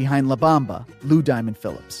legend behind La Bamba, Lou Diamond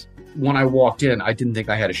Phillips. When I walked in, I didn't think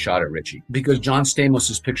I had a shot at Richie because John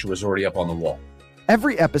Stamos' picture was already up on the wall.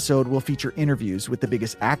 Every episode will feature interviews with the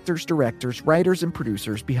biggest actors, directors, writers, and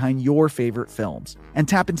producers behind your favorite films and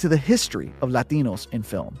tap into the history of Latinos in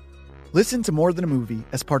film. Listen to More Than a Movie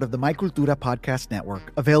as part of the My Cultura Podcast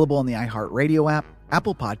Network, available on the iHeartRadio app,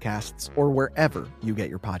 Apple Podcasts, or wherever you get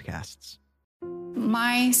your podcasts.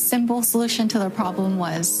 My simple solution to the problem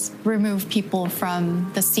was remove people from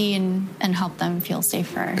the scene and help them feel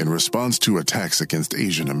safer. In response to attacks against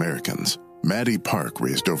Asian Americans, Maddie Park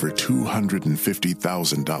raised over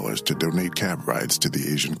 $250,000 to donate cab rides to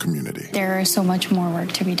the Asian community. There is so much more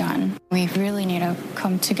work to be done. We really need to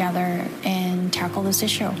come together and tackle this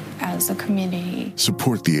issue as a community.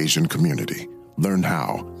 Support the Asian community. Learn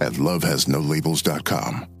how at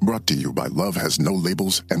lovehasnolabels.com. Brought to you by Love Has No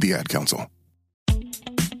Labels and the Ad Council.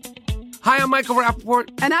 Hi, I'm Michael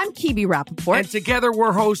Rappaport. And I'm Kibi Rappaport. And together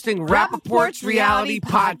we're hosting Rappaport's Reality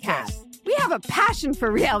Podcast. We have a passion for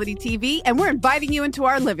reality TV, and we're inviting you into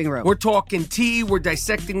our living room. We're talking tea, we're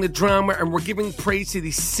dissecting the drama, and we're giving praise to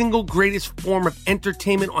the single greatest form of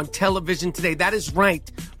entertainment on television today. That is right.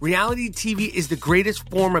 Reality TV is the greatest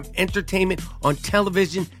form of entertainment on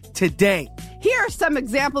television today. Here are some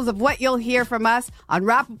examples of what you'll hear from us on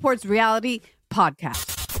Rappaport's Reality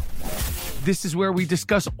Podcast. This is where we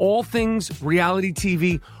discuss all things reality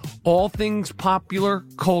TV, all things popular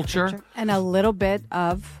culture. And a little bit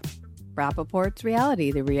of Rappaport's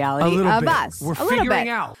reality, the reality of us. We're figuring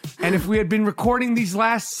out. And if we had been recording these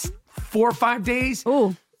last 4 or 5 days,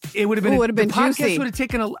 it would have been, the podcast juicy. would have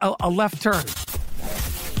taken a left turn.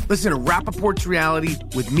 Listen to Rappaport's Reality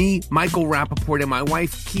with me, Michael Rappaport, and my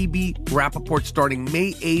wife, Kibi Rappaport, starting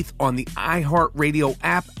May 8th on the iHeartRadio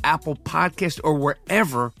app, Apple Podcast, or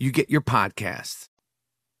wherever you get your podcasts.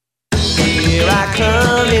 Here I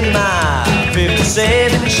come in my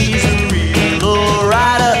 57, she's a real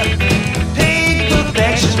lowrider. Pink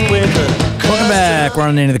perfection with a... Welcome back. Ron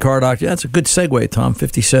and Annie, the Car Doctor. That's a good segue, Tom.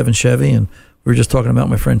 57 Chevy, and we were just talking about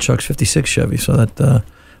my friend Chuck's 56 Chevy, so that...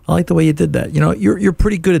 I like the way you did that. You know, you're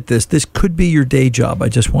pretty good at this. This could be your day job. I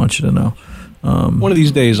just want you to know. One of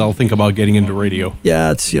these days, I'll think about getting into radio.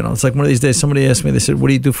 Yeah, it's like one of these days. Somebody asked me. They said, "What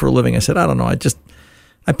do you do for a living?" I said, "I don't know.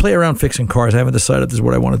 I play around fixing cars. I haven't decided this is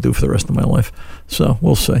what I want to do for the rest of my life. So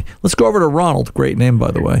we'll see." Let's go over to Ronald. Great name, by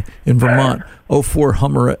the way, in Vermont. 04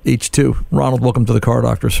 Hummer H2. Ronald, welcome to the Car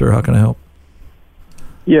Doctor, sir. How can I help?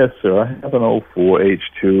 Yes, sir. I have an 04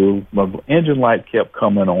 H2. My engine light kept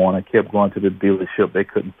coming on. I kept going to the dealership. They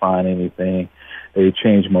couldn't find anything. They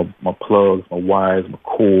changed my plugs, my wires, my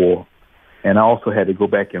core. And I also had to go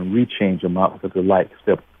back and rechange them out because the light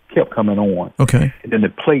kept coming on. Okay. And then the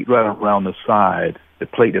plate right around the side, the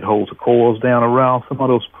plate that holds the coils down around, some of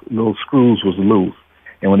those little screws was loose.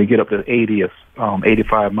 And when they get up to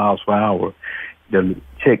 85 miles per hour, the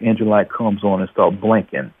check engine light comes on and starts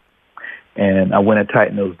blinking. And I went and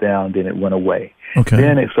tightened those down, then it went away. Okay.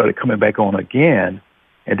 Then it started coming back on again,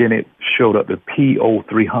 and then it showed up the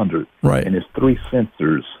PO300. Right. And it's 3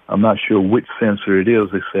 sensors. I'm not sure which sensor it is.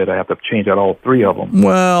 They said I have to change out all 3 of them.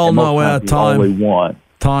 Well, and no, most times time. Only one.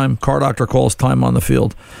 Time. Car Doctor calls time on the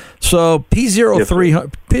field. So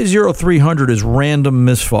P0300 is random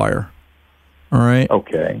misfire. All right.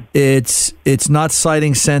 Okay. It's not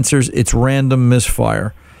sighting sensors. It's random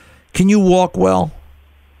misfire. Can you walk well?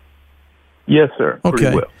 Yes, sir. Pretty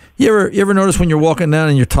Okay. well. You ever notice when you're walking down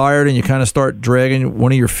and you're tired and you kind of start dragging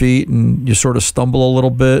one of your feet and you sort of stumble a little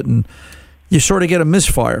bit and you sort of get a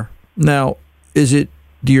misfire? Now,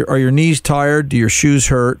 are your knees tired? Do your shoes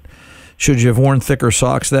hurt? Should you have worn thicker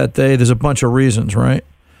socks that day? There's a bunch of reasons, right?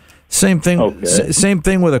 Same thing. Okay. Same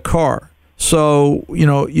thing with a car. So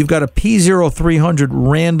you've got a P0300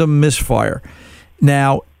 random misfire.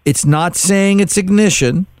 Now, it's not saying it's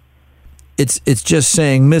ignition. It's just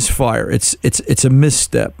saying misfire. It's a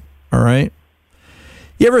misstep. All right.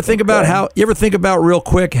 You ever think about real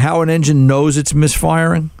quick how an engine knows it's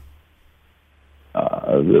misfiring?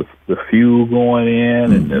 The fuel going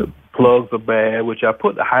in and the plugs are bad, which I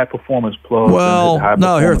put the high performance plugs. Well,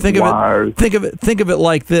 no. Here, think wires. of it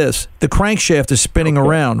like this: the crankshaft is spinning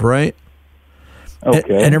around, right?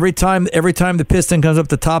 Okay. And every time the piston comes up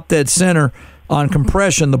to top dead center on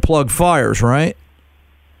compression, the plug fires, right?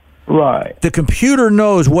 Right. The computer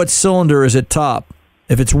knows what cylinder is at top.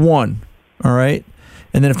 If it's 1, all right?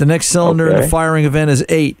 And then if the next cylinder in the firing event is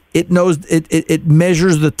 8, it knows it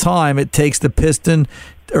measures the time it takes the piston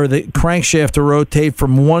or the crankshaft to rotate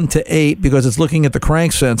from 1 to 8 because it's looking at the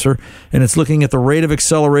crank sensor and it's looking at the rate of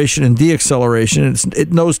acceleration and deacceleration. And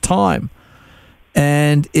it knows time.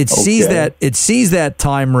 And it sees that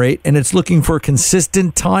time rate and it's looking for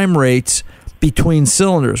consistent time rates between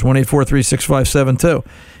cylinders, 1, 8, 4, 3, 6, 5, 7, 2.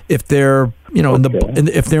 If they're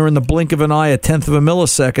if they're in the blink of an eye, 1/10 of a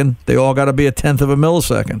millisecond, they all got to be 1/10 of a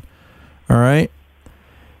millisecond. All right.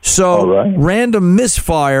 So random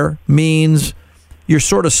misfire means you're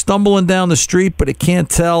sort of stumbling down the street, but it can't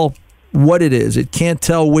tell what it is. It can't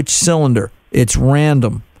tell which cylinder. It's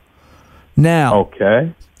random. Now,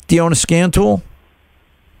 do you own a scan tool?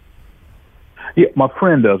 Yeah, my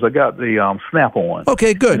friend does. I got the Snap-on.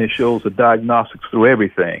 Okay, good. And it shows the diagnostics through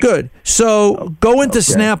everything. Good. So go into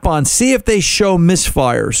Snap-on, see if they show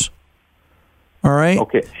misfires. All right.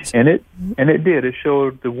 Okay, and it did. It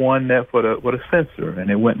showed the one that with a sensor, and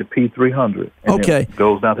it went to P300. And it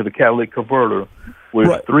goes down to the catalytic converter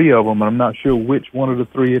with 3 of them, and I'm not sure which one of the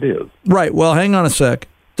 3 it is. Right. Well, hang on a sec.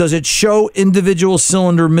 Does it show individual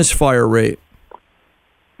cylinder misfire rate?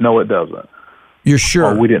 No, it doesn't. You're sure?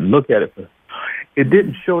 Oh, we didn't look at it. It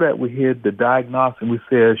didn't show that. We had the diagnostic, and we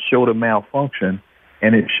said show the malfunction,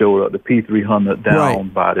 and it showed up the P300 down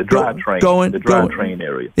by the drivetrain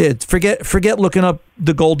area. Yeah, forget looking up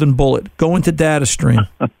the golden bullet. Go into data stream.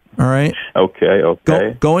 All right.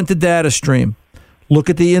 Okay. Go into data stream. Look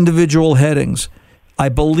at the individual headings. I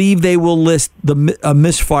believe they will list a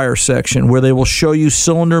misfire section where they will show you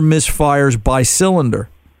cylinder misfires by cylinder.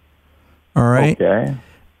 All right. Okay.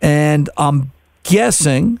 And I'm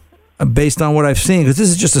guessing, based on what I've seen, because this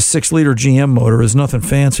is just a 6-liter GM motor, there's nothing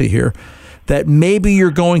fancy here, that maybe you're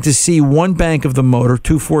going to see one bank of the motor,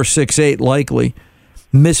 2, 4, 6, 8 likely,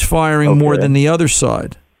 misfiring more than the other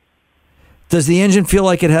side. Does the engine feel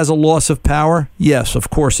like it has a loss of power? Yes, of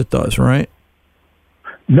course it does, right?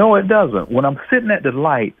 No, it doesn't. When I'm sitting at the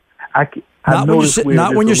light, not when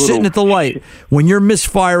you're sitting at the light. When you're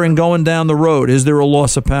misfiring going down the road, is there a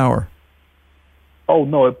loss of power? Oh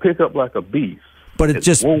no, it picks up like a beast. But it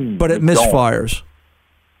misfires. Gone.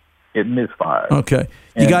 It misfires. Okay.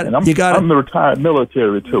 I'm the retired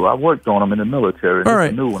military too. I worked on them in the military. All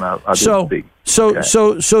right. I knew when I didn't speak.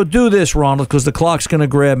 So do this, Ronald, because the clock's going to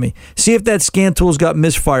grab me. See if that scan tool's got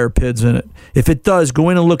misfire PIDs in it. If it does, go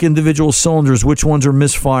in and look individual cylinders, which ones are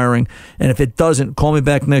misfiring. And if it doesn't, call me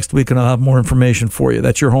back next week and I'll have more information for you.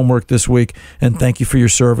 That's your homework this week, and thank you for your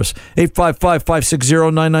service.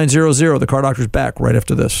 855-560-9900. The Car Doctor's back right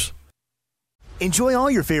after this. Enjoy all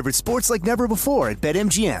your favorite sports like never before at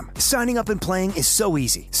BetMGM. Signing up and playing is so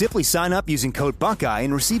easy. Simply sign up using code Buckeye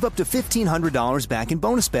and receive up to $1,500 back in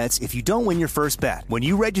bonus bets if you don't win your first bet. When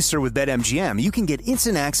you register with BetMGM, you can get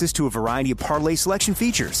instant access to a variety of parlay selection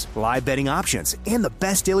features, live betting options, and the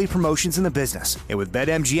best daily promotions in the business. And with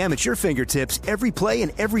BetMGM at your fingertips, every play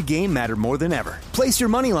and every game matter more than ever. Place your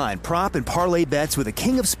moneyline, prop, and parlay bets with the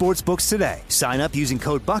king of sportsbooks today. Sign up using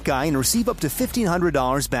code Buckeye and receive up to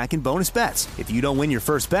 $1,500 back in bonus bets if you don't win your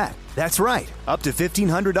first bet. That's right, up to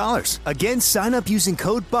 $1,500. Again, sign up using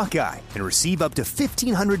code Buckeye and receive up to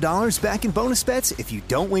 $1,500 back in bonus bets if you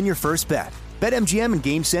don't win your first bet. BetMGM and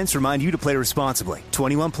GameSense remind you to play responsibly.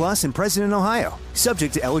 21 plus and present in Ohio.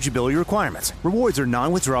 Subject to eligibility requirements. Rewards are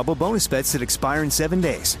non-withdrawable bonus bets that expire in 7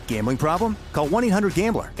 days. Gambling problem? Call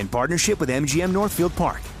 1-800-GAMBLER in partnership with MGM Northfield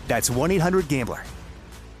Park. That's 1-800-GAMBLER.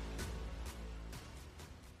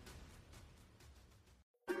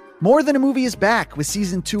 More Than a Movie is back with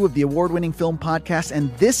Season 2 of the award-winning film podcast,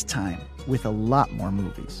 and this time with a lot more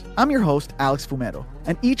movies. I'm your host, Alex Fumero,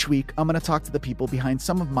 and each week I'm going to talk to the people behind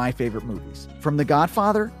some of my favorite movies. From The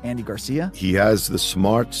Godfather, Andy Garcia. He has the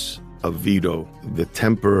smarts of Vito, the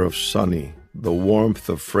temper of Sonny, the warmth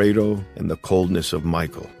of Fredo, and the coldness of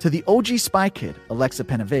Michael. To the OG Spy Kid, Alexa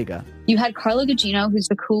Penavega. You had Carla Gugino, who's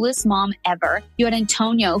the coolest mom ever. You had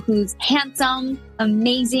Antonio, who's handsome,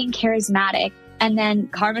 amazing, charismatic. And then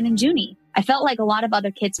Carmen and Junie. I felt like a lot of other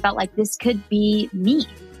kids felt like this could be me.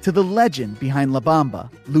 To the legend behind La Bamba,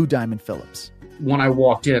 Lou Diamond Phillips. When I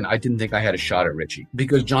walked in, I didn't think I had a shot at Richie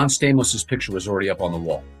because John Stamos' picture was already up on the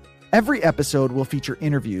wall. Every episode will feature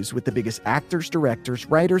interviews with the biggest actors, directors,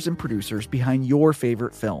 writers, and producers behind your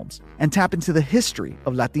favorite films and tap into the history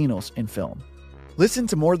of Latinos in film. Listen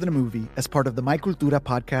to More Than a Movie as part of the My Cultura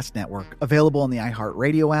podcast network, available on the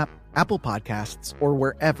iHeartRadio app, Apple Podcasts, or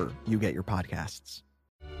wherever you get your podcasts.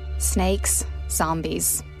 Snakes,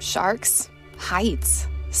 zombies, sharks, heights,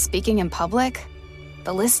 speaking in public.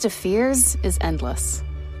 The list of fears is endless.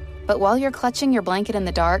 But while you're clutching your blanket in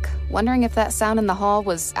the dark, wondering if that sound in the hall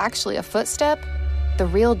was actually a footstep, the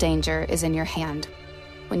real danger is in your hand,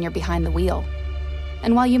 when you're behind the wheel.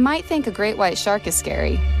 And while you might think a great white shark is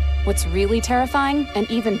scary, what's really terrifying and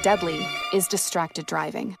even deadly is distracted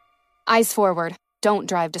driving. Eyes forward. Don't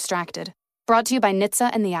drive distracted. Brought to you by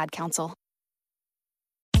NHTSA and the Ad Council.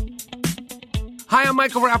 Hi, I'm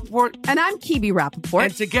Michael Rappaport. And I'm Kibi Rappaport.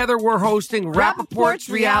 And together we're hosting Rappaport's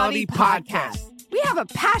Reality Podcast. We have a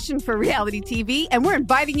passion for reality TV, and we're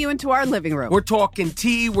inviting you into our living room. We're talking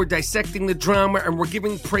tea, we're dissecting the drama, and we're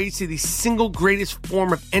giving praise to the single greatest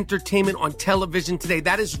form of entertainment on television today.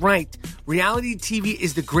 That is right. Reality TV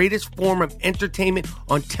is the greatest form of entertainment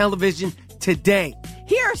on television today.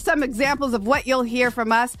 Here are some examples of what you'll hear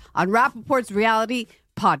from us on Rappaport's Reality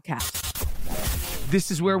Podcast.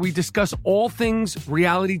 This is where we discuss all things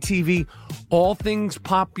reality TV, all things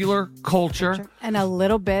popular culture. And a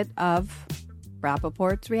little bit of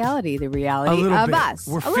Rappaport's reality, the reality of bit. Us.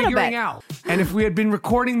 We're figuring out. And if we had been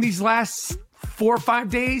recording these last 4 or 5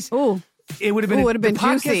 days, it would have been, the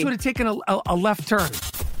podcast juicy. would have taken a left turn.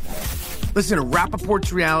 Listen to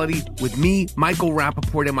Rappaport's Reality with me, Michael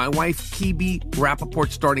Rappaport, and my wife, Kibi Rappaport,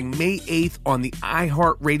 starting May 8th on the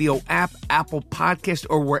iHeartRadio app, Apple Podcast,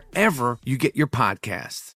 or wherever you get your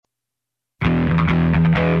podcasts.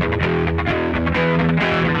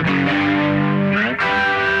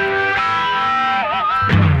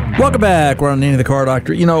 Welcome back. We're on Nanny the Car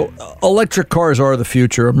Doctor. You know, electric cars are the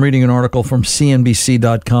future. I'm reading an article from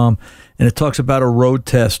CNBC.com, and it talks about a road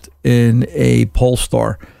test in a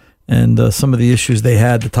Polestar and some of the issues they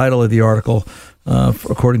had. The title of the article,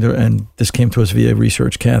 according to, and this came to us via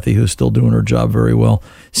research, Kathy, who's still doing her job very well.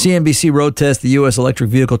 CNBC road test, the U.S.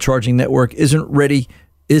 electric vehicle charging network isn't ready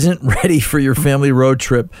for your family road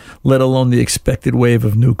trip, let alone the expected wave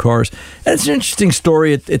of new cars. And it's an interesting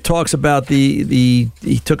story. It talks about he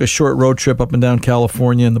took a short road trip up and down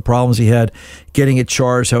California and the problems he had getting it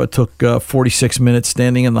charged, how it took 46 minutes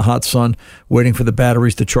standing in the hot sun waiting for the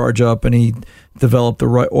batteries to charge up. And he developed, the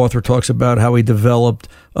author talks about how he developed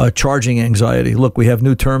charging anxiety. Look, we have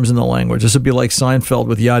new terms in the language. This would be like Seinfeld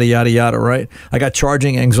with yada, yada, yada, right? I got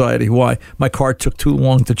charging anxiety. Why? My car took too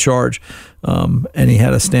long to charge. And he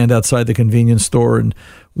had to stand outside the convenience store and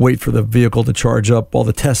wait for the vehicle to charge up. All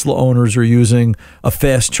the Tesla owners are using a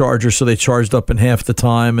fast charger, so they charged up in half the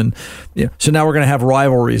time. And so now we're going to have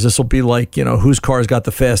rivalries. This will be like, whose car's got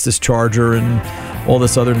the fastest charger and all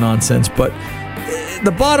this other nonsense. But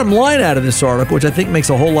the bottom line out of this article, which I think makes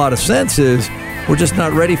a whole lot of sense, is we're just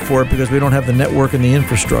not ready for it because we don't have the network and the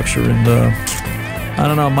infrastructure. And I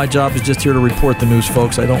don't know. My job is just here to report the news,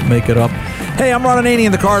 folks. I don't make it up. Hey, I'm Ron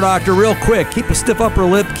Ananian, the Car Doctor. Real quick, keep a stiff upper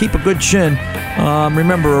lip, keep a good chin.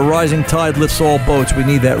 Remember, a rising tide lifts all boats. We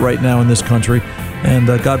need that right now in this country. And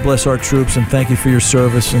God bless our troops, and thank you for your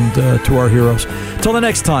service and to our heroes. Till the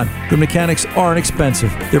next time, good mechanics aren't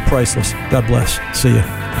expensive. They're priceless. God bless. See you.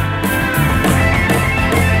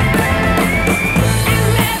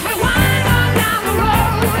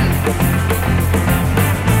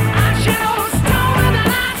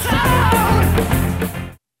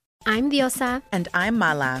 I'm Diosa. And I'm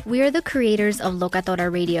Mala. We are the creators of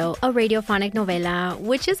Locatora Radio, a radiophonic novela,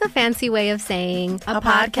 which is a fancy way of saying a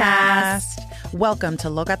podcast. Welcome to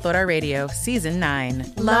Locatora Radio, Season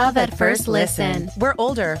 9. Love at first listen. We're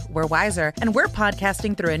older, we're wiser, and we're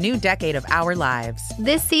podcasting through a new decade of our lives.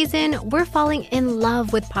 This season, we're falling in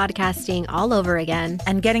love with podcasting all over again.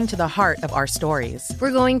 And getting to the heart of our stories.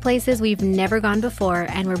 We're going places we've never gone before,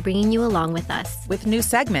 and we're bringing you along with us. With new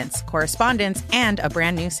segments, correspondence, and a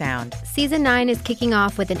brand new sound. Season 9 is kicking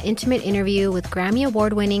off with an intimate interview with Grammy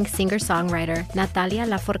Award-winning singer-songwriter Natalia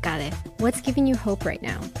Lafourcade. What's giving you hope right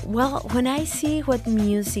now? Well, when I see what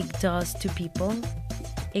music does to people,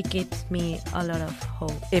 it gives me a lot of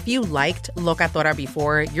hope. If you liked Locatora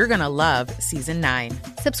before, you're going to love Season 9.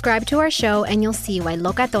 Subscribe to our show and you'll see why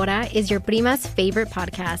Locatora is your prima's favorite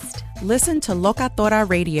podcast. Listen to Locatora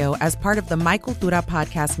Radio as part of the My Cultura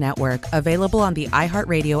Podcast Network, available on the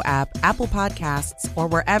iHeartRadio app, Apple Podcasts, or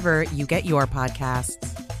wherever you get your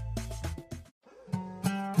podcasts.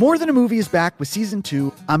 More Than a Movie is back with Season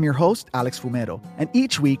 2. I'm your host, Alex Fumero, and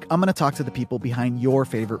each week I'm going to talk to the people behind your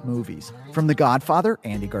favorite movies. From The Godfather,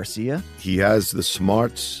 Andy Garcia. He has the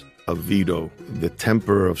smarts of Vito, the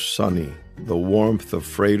temper of Sonny, the warmth of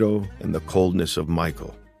Fredo, and the coldness of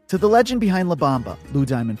Michael. To the legend behind La Bamba, Lou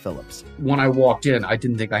Diamond Phillips. When I walked in, I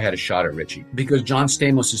didn't think I had a shot at Richie because John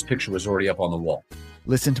Stamos' picture was already up on the wall.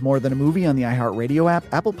 Listen to More Than a Movie on the iHeartRadio app,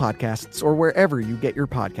 Apple Podcasts, or wherever you get your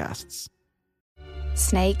podcasts.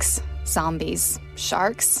 Snakes, zombies,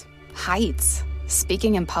 sharks, heights,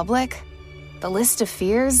 speaking in public. The list of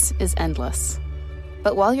fears is endless.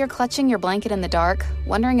 But while you're clutching your blanket in the dark,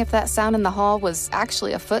 wondering if that sound in the hall was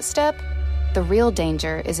actually a footstep, the real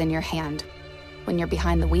danger is in your hand, when you're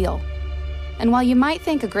behind the wheel. And while you might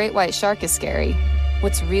think a great white shark is scary,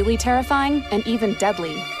 what's really terrifying and even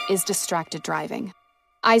deadly is distracted driving.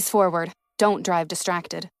 Eyes forward, don't drive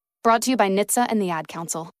distracted. Brought to you by NHTSA and the Ad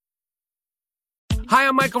Council. Hi,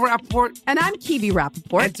 I'm Michael Rappaport. And I'm Kibi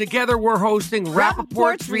Rappaport. And together we're hosting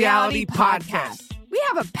Rappaport's Reality Podcast. We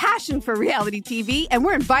have a passion for reality TV, and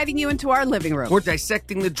we're inviting you into our living room. We're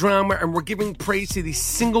dissecting the drama, and we're giving praise to the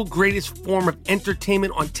single greatest form of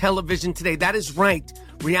entertainment on television today. That is right.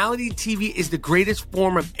 Reality TV is the greatest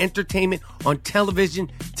form of entertainment on television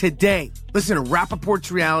today. Listen to Rappaport's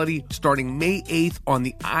Reality starting May 8th on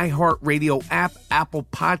the iHeartRadio app, Apple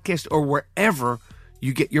Podcast, or wherever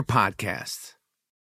you get your podcasts.